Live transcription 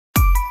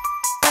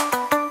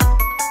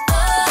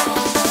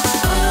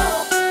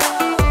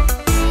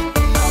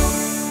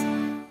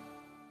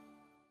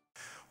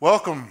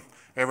Welcome,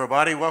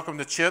 everybody. Welcome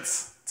to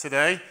Ch.I.P.Z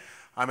today.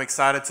 I'm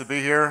excited to be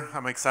here.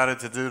 I'm excited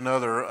to do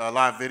another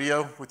live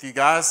video with you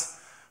guys.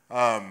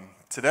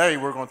 Today,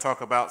 we're going to talk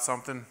about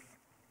something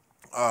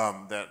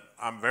that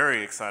I'm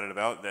very excited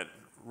about that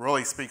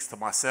really speaks to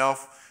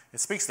myself. It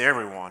speaks to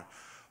everyone.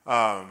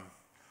 We're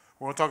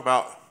going to talk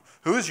about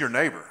who is your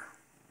neighbor?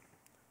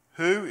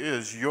 Who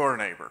is your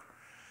neighbor?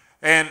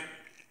 And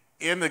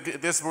in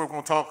this, we're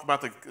going to talk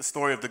about the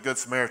story of the Good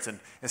Samaritan.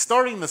 And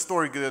starting the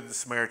story of the Good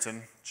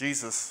Samaritan,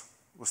 Jesus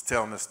was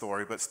telling this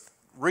story. But the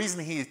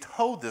reason he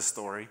told this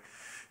story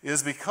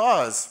is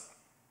because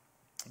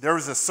there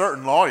was a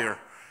certain lawyer.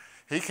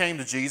 He came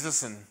to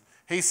Jesus and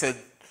he said,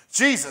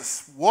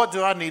 Jesus, what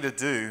do I need to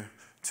do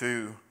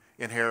to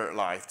inherit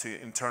life,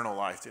 to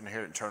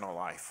inherit eternal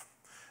life?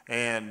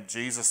 And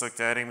Jesus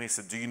looked at him and he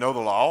said, do you know the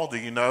law? Do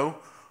you know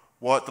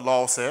what the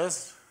law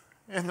says?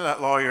 And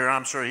that lawyer,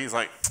 I'm sure he's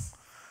like,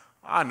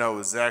 I know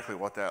exactly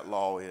what that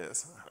law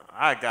is.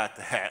 I got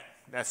that.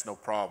 That's no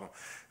problem.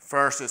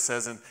 First, it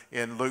says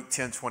in Luke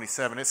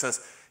 10:27, it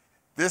says,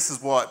 this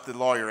is what the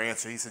lawyer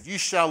answered. He said, you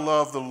shall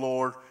love the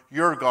Lord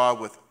your God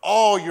with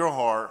all your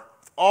heart,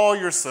 with all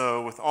your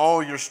soul, with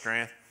all your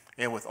strength,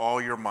 and with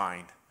all your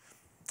mind.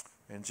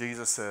 And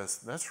Jesus says,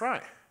 that's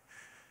right.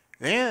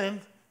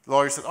 Then the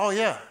lawyer said, oh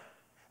yeah,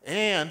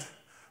 and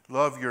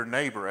love your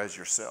neighbor as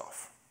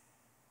yourself.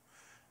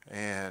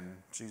 And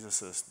Jesus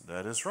says,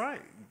 that is right.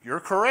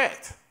 You're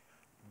correct.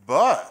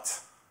 But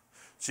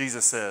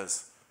Jesus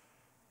says,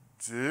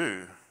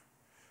 do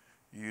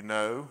you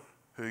know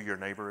who your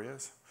neighbor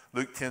is?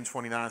 Luke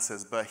 10:29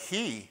 says, but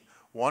he,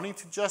 wanting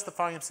to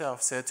justify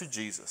himself, said to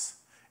Jesus,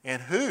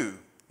 and who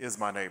is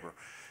my neighbor?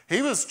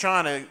 He was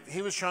trying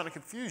to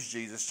confuse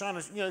Jesus, trying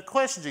to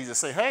question Jesus,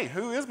 say, hey,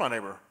 who is my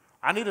neighbor?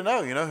 I need to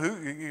know,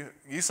 who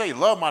you say you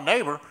love my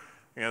neighbor.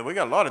 We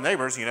got a lot of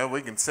neighbors,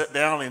 we can sit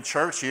down in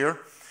church here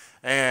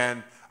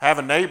and have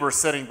a neighbor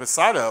sitting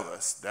beside of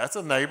us. That's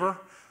a neighbor.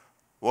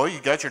 Well, you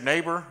got your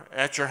neighbor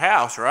at your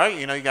house, right?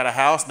 You got a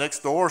house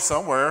next door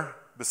somewhere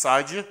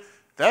beside you.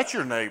 That's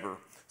your neighbor.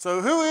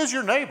 So who is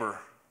your neighbor?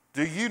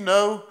 Do you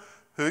know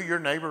who your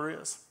neighbor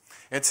is?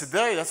 And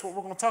today, that's what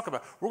we're going to talk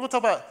about. We're going to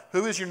talk about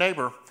who is your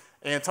neighbor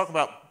and talk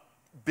about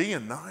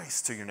being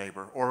nice to your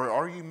neighbor, or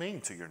are you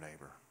mean to your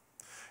neighbor?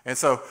 And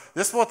so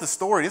this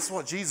is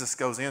what Jesus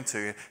goes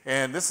into,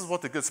 and this is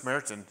what the Good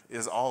Samaritan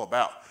is all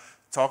about.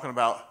 Talking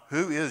about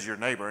who is your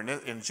neighbor.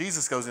 And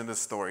Jesus goes into this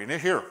story. And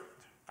here,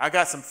 I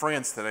got some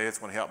friends today that's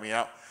going to help me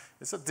out.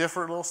 It's a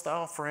different little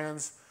style of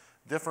friends,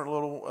 different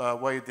little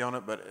way of doing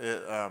it, but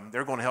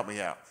they're going to help me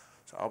out.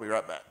 So I'll be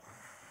right back.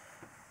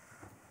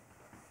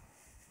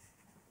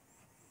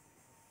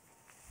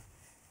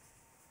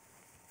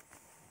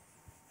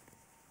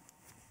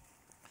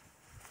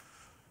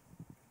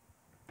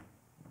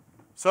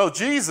 So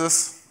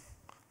Jesus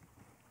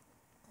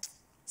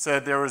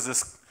said there was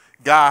this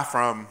guy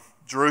from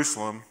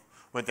Jerusalem,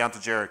 went down to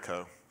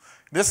Jericho.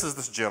 This is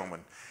this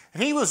gentleman.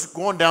 And he was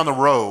going down the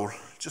road,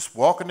 just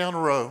walking down the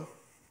road,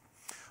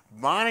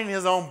 minding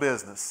his own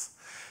business.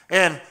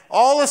 And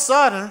all of a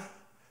sudden,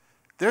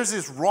 there's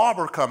this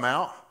robber come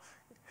out.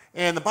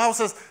 And the Bible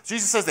says,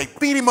 Jesus says they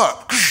beat him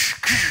up.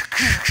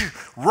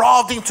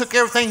 Robbed him, took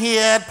everything he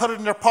had, put it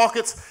in their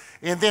pockets.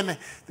 And then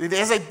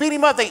as they beat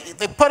him up, they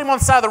put him on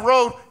the side of the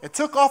road and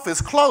took off his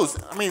clothes.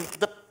 I mean,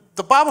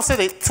 the Bible said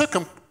they took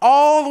him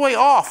all the way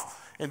off.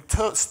 And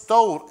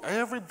stole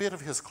every bit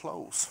of his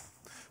clothes,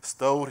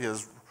 stole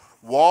his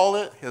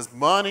wallet, his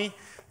money.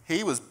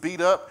 He was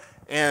beat up,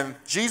 and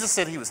Jesus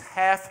said he was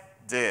half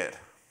dead,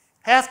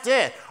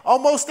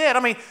 almost dead.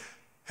 I mean,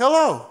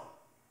 hello,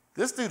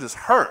 this dude is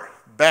hurt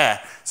bad.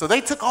 So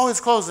they took all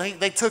his clothes and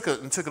they took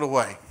it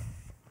away.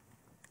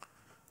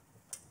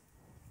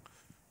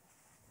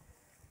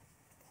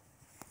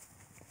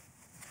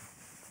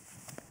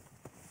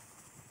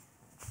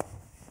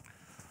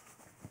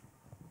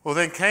 Well,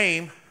 then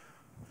came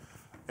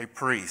a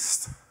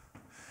priest.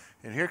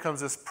 And here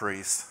comes this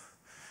priest.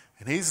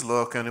 And he's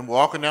looking and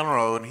walking down the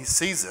road and he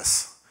sees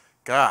this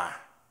guy,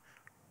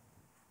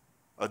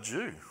 a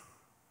Jew,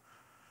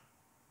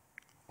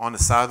 on the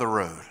side of the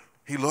road.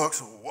 He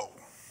looks, whoa,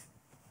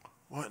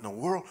 what in the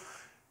world?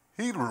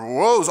 He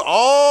rows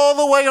all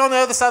the way on the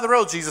other side of the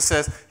road, Jesus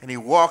says, and he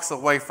walks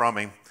away from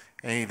him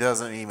and he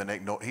doesn't even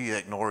he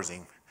ignores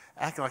him,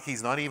 acting like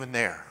he's not even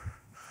there.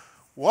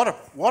 What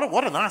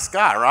a nice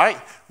guy,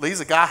 right? Leaves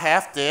a guy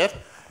half dead.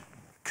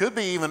 Could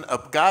be even a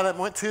guy that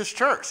went to his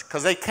church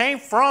because they came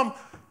from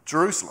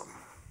Jerusalem.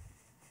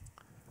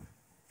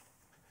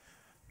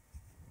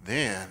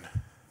 Then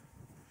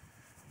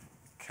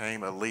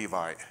came a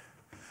Levite.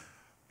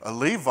 A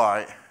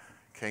Levite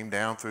came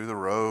down through the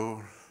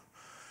road.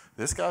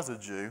 This guy's a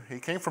Jew. He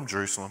came from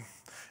Jerusalem.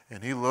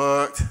 And he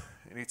looked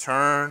and he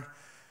turned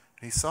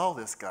and he saw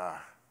this guy.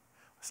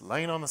 He was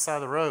laying on the side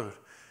of the road.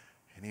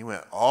 And he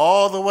went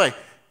all the way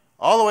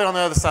on the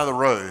other side of the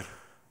road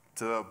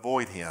to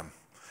avoid him.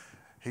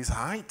 He said,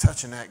 I ain't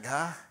touching that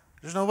guy.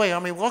 There's no way. I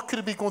mean, what could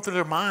it be going through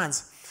their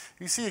minds?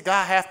 You see a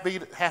guy half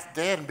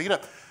dead and beat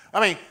up.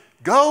 I mean,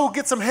 go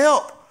get some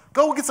help.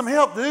 Go get some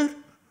help, dude.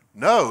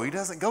 No, he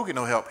doesn't go get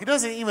no help. He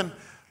doesn't even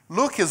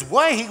look his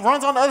way. He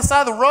runs on the other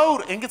side of the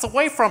road and gets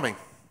away from him.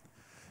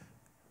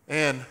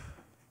 And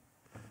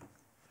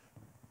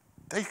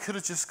they could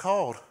have just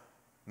called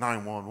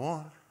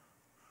 911.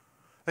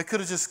 They could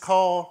have just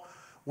called,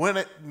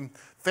 went and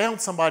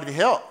found somebody to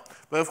help.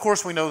 But of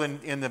course, we know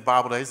that in the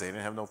Bible days, they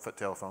didn't have no foot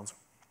telephones.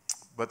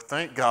 But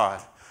thank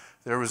God,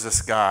 there was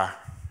this guy,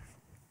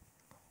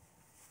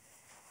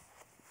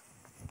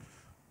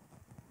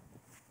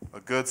 a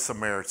good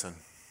Samaritan.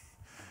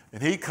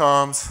 And he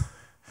comes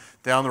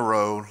down the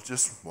road,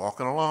 just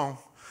walking along,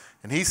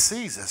 and he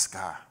sees this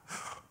guy.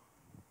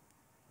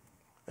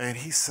 And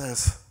he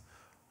says,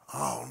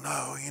 oh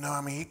no,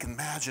 he can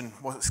imagine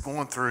what it's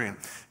going through. And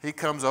he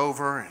comes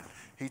over and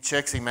he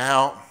checks him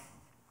out.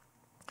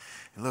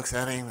 He looks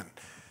at him and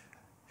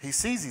he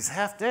sees he's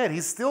half dead.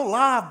 He's still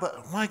alive,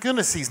 but my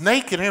goodness, he's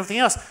naked and everything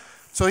else.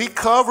 So he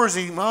covers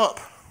him up.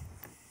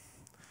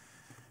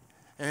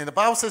 And the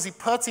Bible says he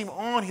puts him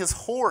on his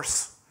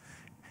horse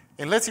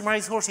and lets him ride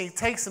his horse, and he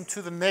takes him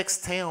to the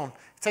next town.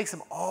 He takes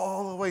him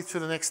all the way to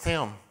the next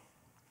town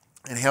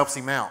and helps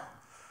him out.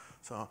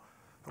 So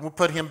we'll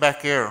put him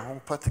back there.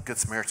 We'll put the Good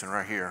Samaritan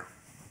right here.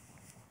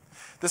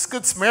 This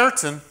Good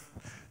Samaritan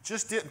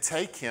just didn't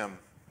take him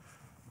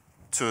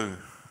to,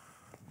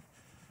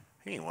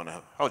 he didn't want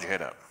to, hold your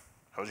head up.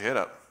 Hold your head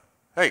up.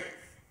 Hey,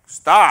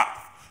 stop.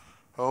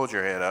 Hold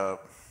your head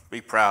up.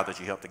 Be proud that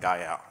you helped the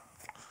guy out.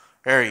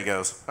 There he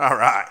goes. All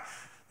right.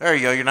 There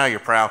you go. Now you're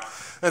proud.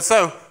 And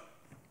so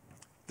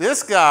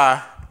this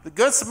guy, the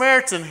Good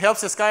Samaritan,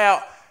 helps this guy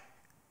out,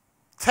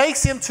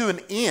 takes him to an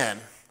inn.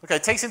 Okay,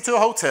 takes him to a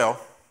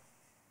hotel.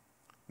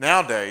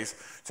 Nowadays,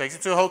 takes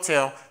him to a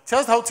hotel,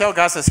 tells the hotel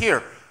guy, says,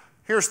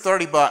 here's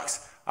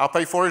 $30. I'll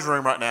pay for his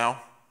room right now.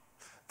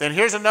 Then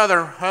here's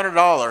another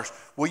 $100.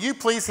 Will you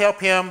please help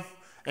him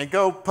and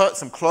go put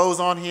some clothes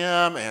on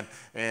him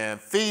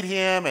and feed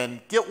him and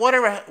get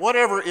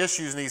whatever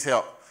issues needs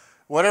help,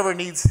 whatever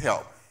needs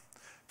help.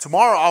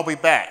 Tomorrow I'll be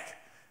back.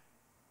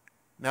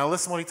 Now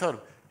listen to what he told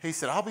him. He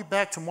said, I'll be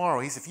back tomorrow.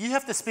 He said, if you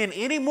have to spend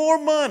any more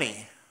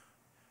money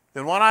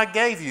than what I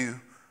gave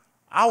you,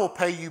 I will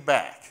pay you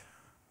back.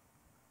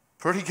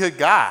 Pretty good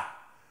guy.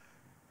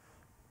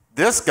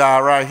 This guy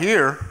right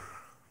here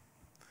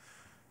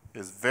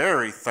is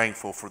very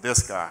thankful for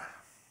this guy.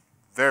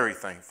 Very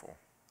thankful.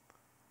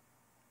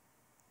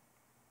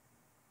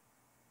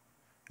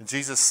 And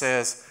Jesus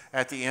says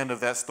at the end of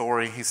that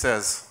story, he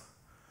says,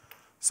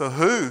 so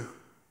who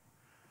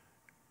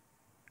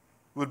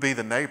would be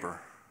the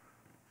neighbor?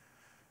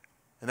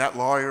 And that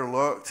lawyer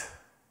looked.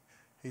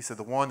 He said,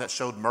 the one that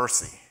showed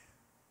mercy.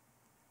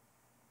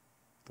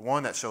 The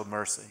one that showed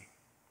mercy.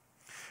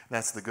 And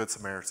that's the Good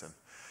Samaritan.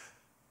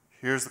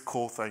 Here's the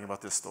cool thing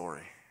about this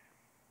story.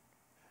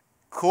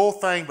 Cool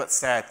thing, but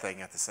sad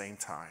thing at the same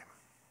time.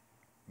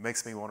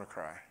 Makes me want to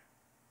cry.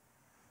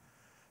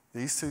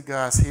 These two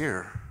guys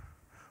here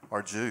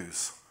are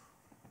Jews.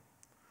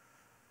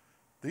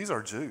 These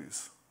are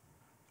Jews.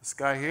 This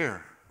guy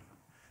here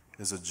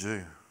is a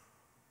Jew.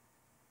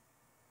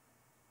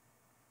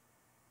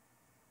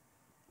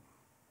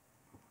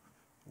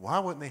 Why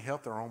wouldn't they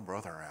help their own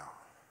brother out?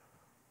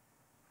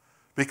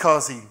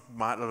 Because he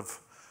might have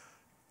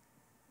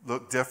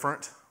looked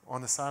different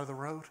on the side of the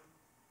road?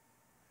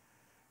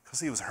 Because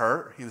he was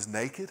hurt? He was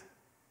naked?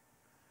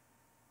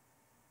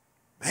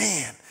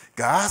 Man,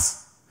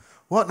 guys,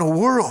 what in the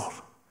world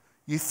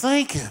you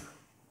thinking?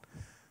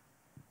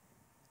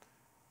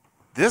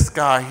 This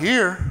guy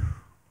here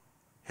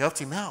helped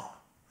him out.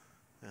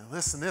 And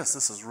listen to this.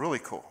 This is really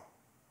cool.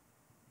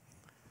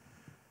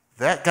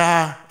 That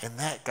guy and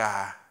that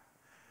guy,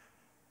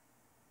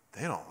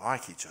 they don't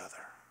like each other.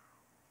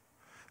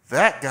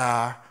 That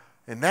guy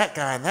and that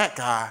guy and that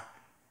guy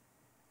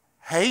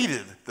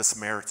hated the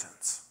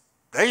Samaritans.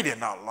 They did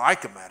not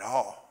like him at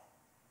all.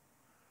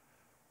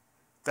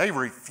 They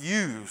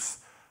refused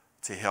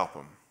to help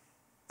him.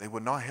 They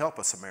would not help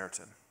a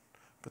Samaritan.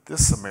 But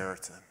this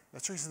Samaritan,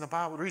 that's the reason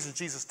the reason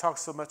Jesus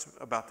talks so much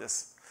about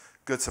this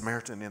Good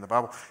Samaritan in the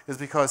Bible is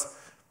because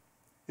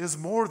it was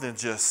more than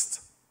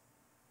just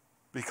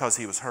because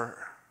he was hurt.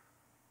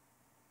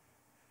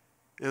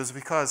 It was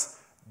because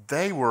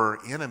they were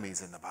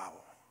enemies in the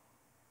Bible.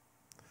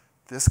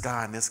 This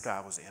guy and this guy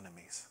was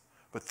enemies.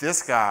 But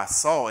this guy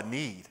saw a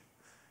need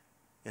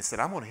and said,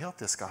 I'm going to help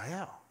this guy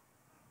out.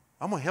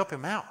 I'm going to help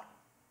him out.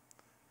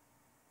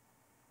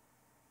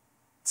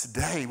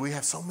 Today, we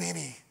have so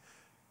many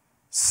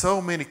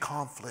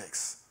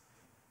conflicts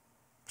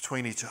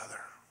between each other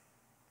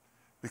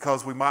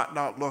because we might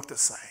not look the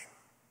same.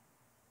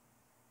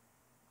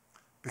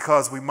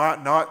 Because we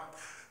might not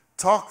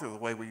talk the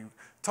way we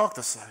talk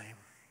the same.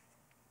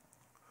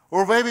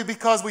 Or maybe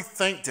because we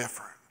think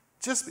different.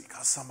 Just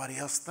because somebody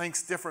else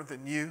thinks different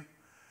than you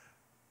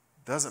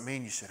doesn't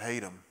mean you should hate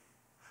them.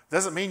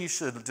 Doesn't mean you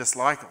should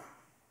dislike them.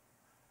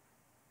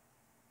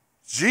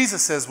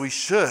 Jesus says we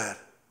should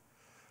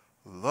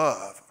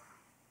love them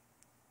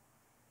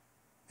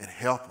and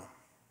help them.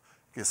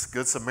 This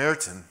Good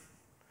Samaritan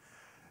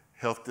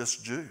helped this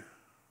Jew.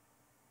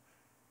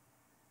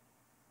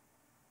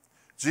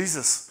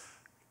 Jesus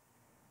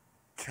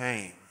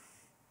came,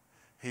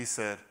 he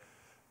said,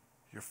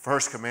 your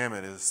first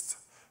commandment is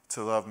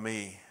to love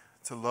me,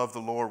 to love the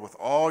Lord with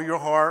all your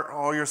heart,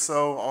 all your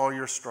soul, all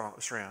your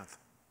strength.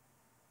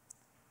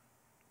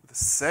 The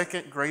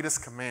second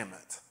greatest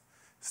commandment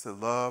is to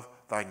love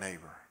thy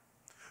neighbor.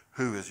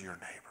 Who is your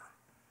neighbor?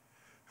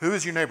 Who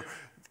is your neighbor?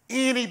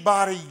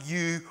 Anybody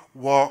you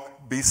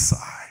walk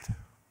beside.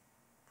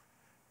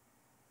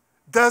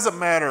 Doesn't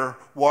matter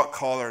what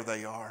color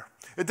they are.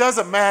 It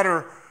doesn't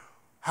matter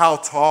how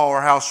tall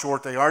or how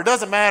short they are. It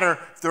doesn't matter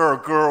if they're a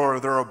girl or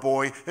they're a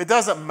boy. It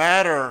doesn't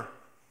matter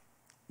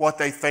what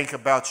they think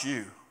about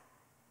you.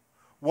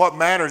 What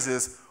matters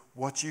is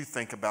what you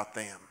think about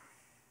them.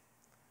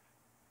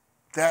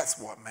 That's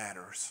what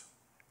matters.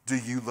 Do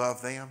you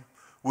love them?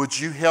 Would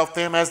you help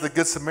them as the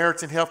Good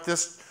Samaritan helped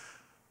this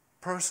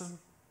person?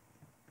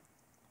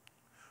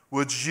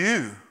 Would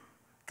you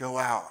go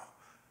out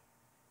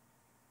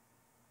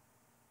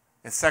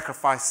and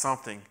sacrifice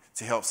something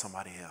to help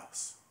somebody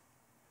else?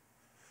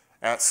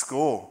 At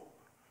school,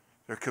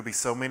 there could be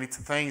so many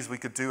things we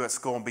could do at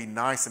school and be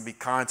nice and be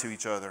kind to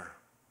each other.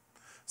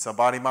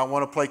 Somebody might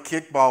want to play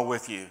kickball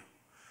with you.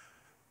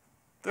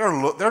 They're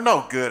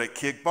no good at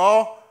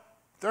kickball.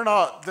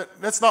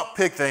 Let's not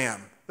pick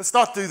them. Let's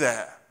not do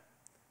that.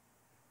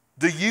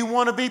 Do you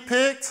want to be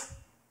picked?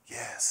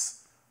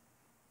 Yes.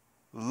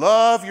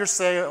 Love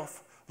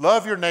yourself.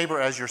 Love your neighbor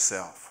as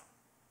yourself.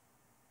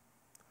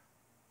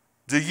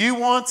 Do you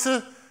want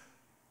to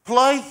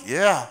play?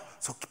 Yeah.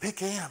 So pick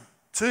them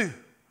too.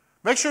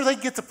 Make sure they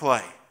get to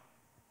play.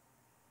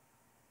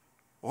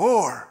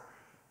 Or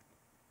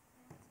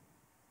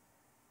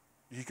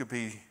you could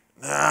be,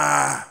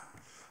 nah,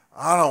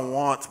 I don't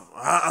want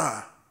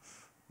to.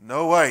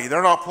 No way.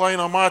 They're not playing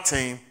on my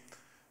team.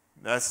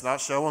 That's not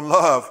showing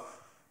love.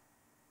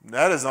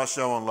 That is not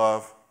showing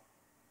love.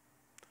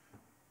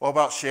 What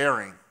about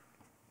sharing?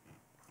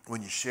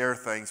 When you share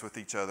things with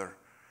each other,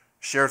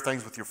 share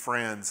things with your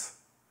friends,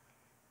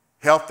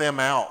 help them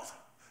out.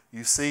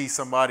 You see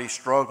somebody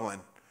struggling.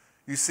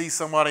 You see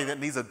somebody that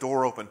needs a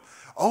door open.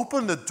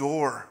 Open the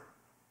door.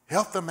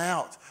 Help them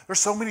out. There's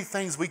so many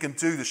things we can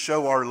do to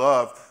show our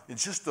love. And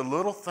just the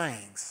little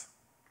things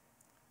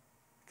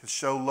can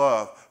show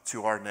love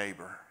to our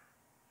neighbor.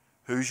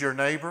 Who's your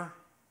neighbor?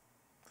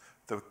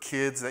 The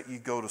kids that you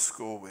go to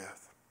school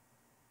with.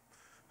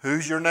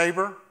 Who's your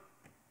neighbor?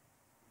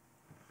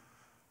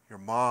 Your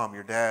mom,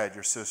 your dad,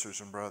 your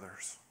sisters and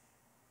brothers.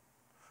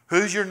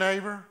 Who's your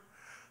neighbor?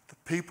 The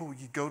people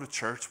you go to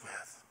church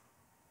with.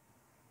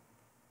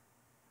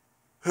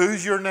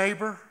 Who's your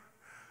neighbor?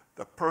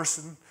 The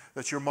person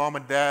that your mom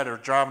and dad are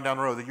driving down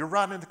the road, that you're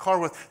riding in the car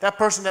with. That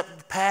person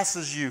that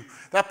passes you.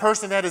 That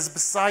person that is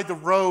beside the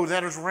road,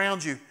 that is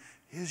around you,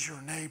 is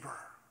your neighbor.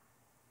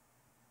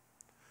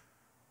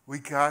 We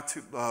got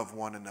to love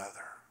one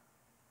another.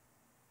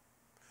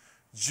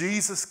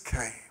 Jesus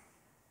came.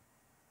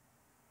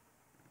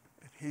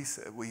 And he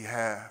said we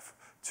have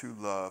to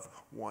love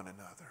one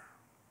another.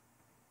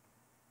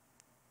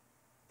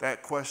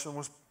 That question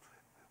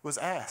was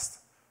asked.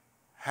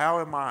 How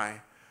am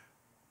I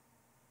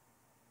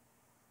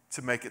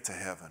to make it to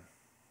heaven?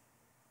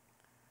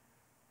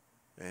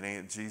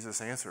 And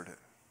Jesus answered it.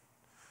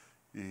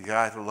 You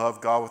got to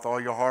love God with all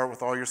your heart,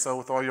 with all your soul,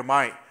 with all your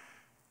might.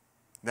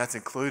 And that's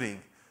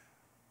including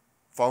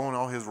following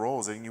all his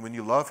rules. And when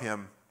you love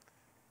him,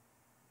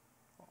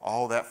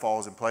 all that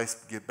falls in place.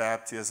 Get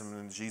baptism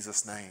in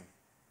Jesus' name.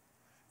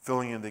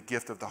 Filling in the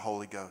gift of the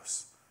Holy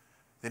Ghost.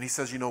 Then he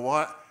says, you know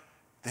what?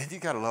 Then you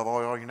got to love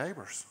all your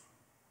neighbors.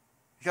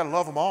 You got to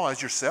love them all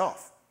as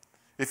yourself.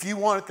 If you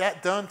want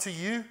that done to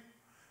you,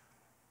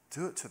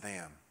 do it to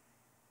them.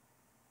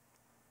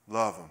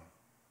 Love them.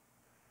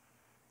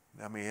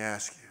 Let me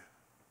ask you,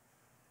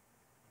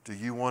 do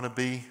you want to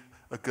be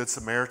a good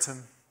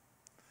Samaritan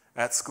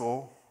at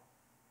school?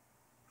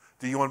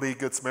 Do you want to be a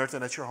good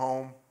Samaritan at your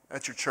home,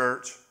 at your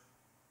church?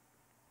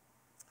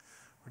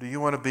 Or do you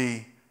want to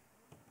be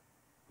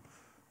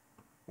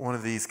one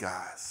of these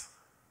guys?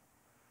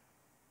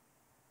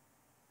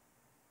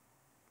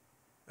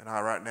 And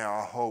right now,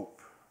 I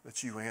hope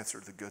that you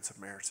answered the Good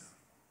Samaritan.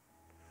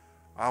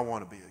 I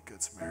want to be a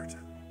Good Samaritan.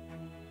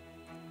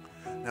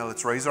 Now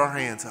let's raise our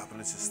hands up and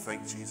let's just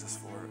thank Jesus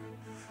for it.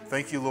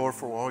 Thank you, Lord,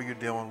 for all you're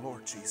doing,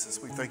 Lord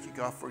Jesus. We thank you,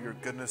 God, for your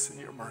goodness and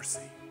your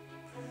mercy.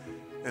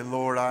 And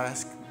Lord, I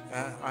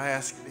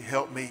ask you to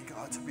help me,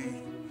 God, to be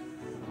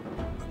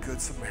a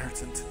good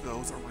Samaritan to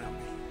those around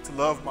me, to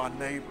love my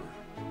neighbor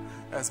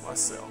as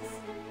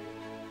myself,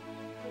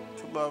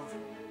 to love.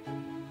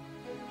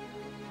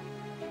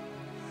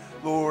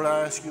 Lord, I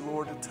ask you,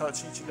 Lord, to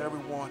touch each and every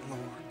one,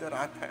 Lord, that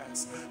I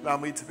pass. Allow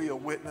me to be a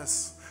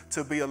witness,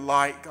 to be a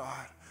light,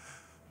 God,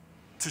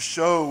 to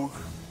show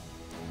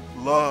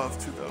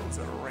love to those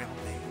that are around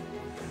me,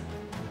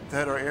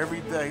 that are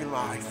everyday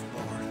life,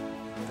 Lord,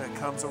 that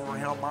comes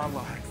around my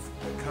life,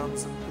 that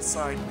comes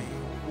beside me,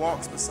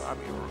 walks beside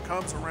me, or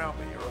comes around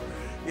me,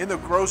 or in the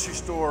grocery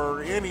store,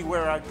 or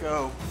anywhere I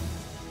go,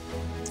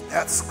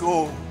 at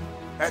school,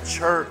 at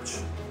church.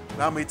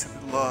 Allow me to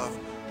love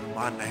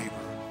my neighbor.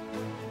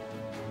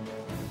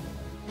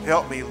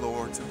 Help me,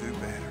 Lord, to do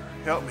better.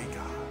 Help me,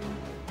 God.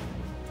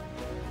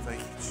 Thank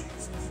you,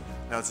 Jesus.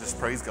 Now just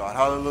praise God.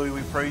 Hallelujah.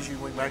 We praise you.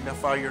 We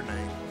magnify your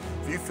name.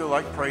 If you feel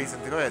like praising,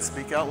 go ahead,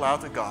 speak out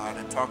loud to God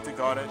and talk to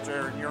God out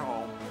there in your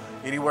home.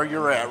 Anywhere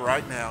you're at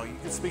right now, you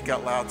can speak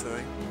out loud to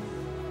him.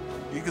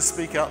 You can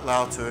speak out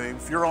loud to him.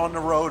 If you're on the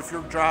road, if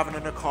you're driving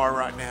in a car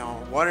right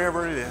now,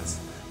 whatever it is,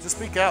 just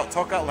speak out.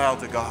 Talk out loud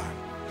to God.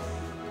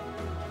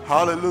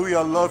 Hallelujah.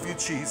 I love you,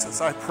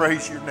 Jesus. I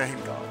praise your name,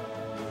 God.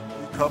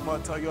 I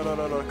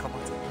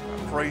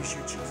praise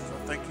you, Jesus.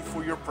 I thank you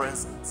for your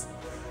presence.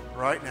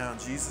 Right now, in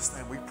Jesus'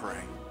 name we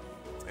pray.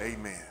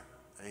 Amen.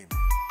 Amen.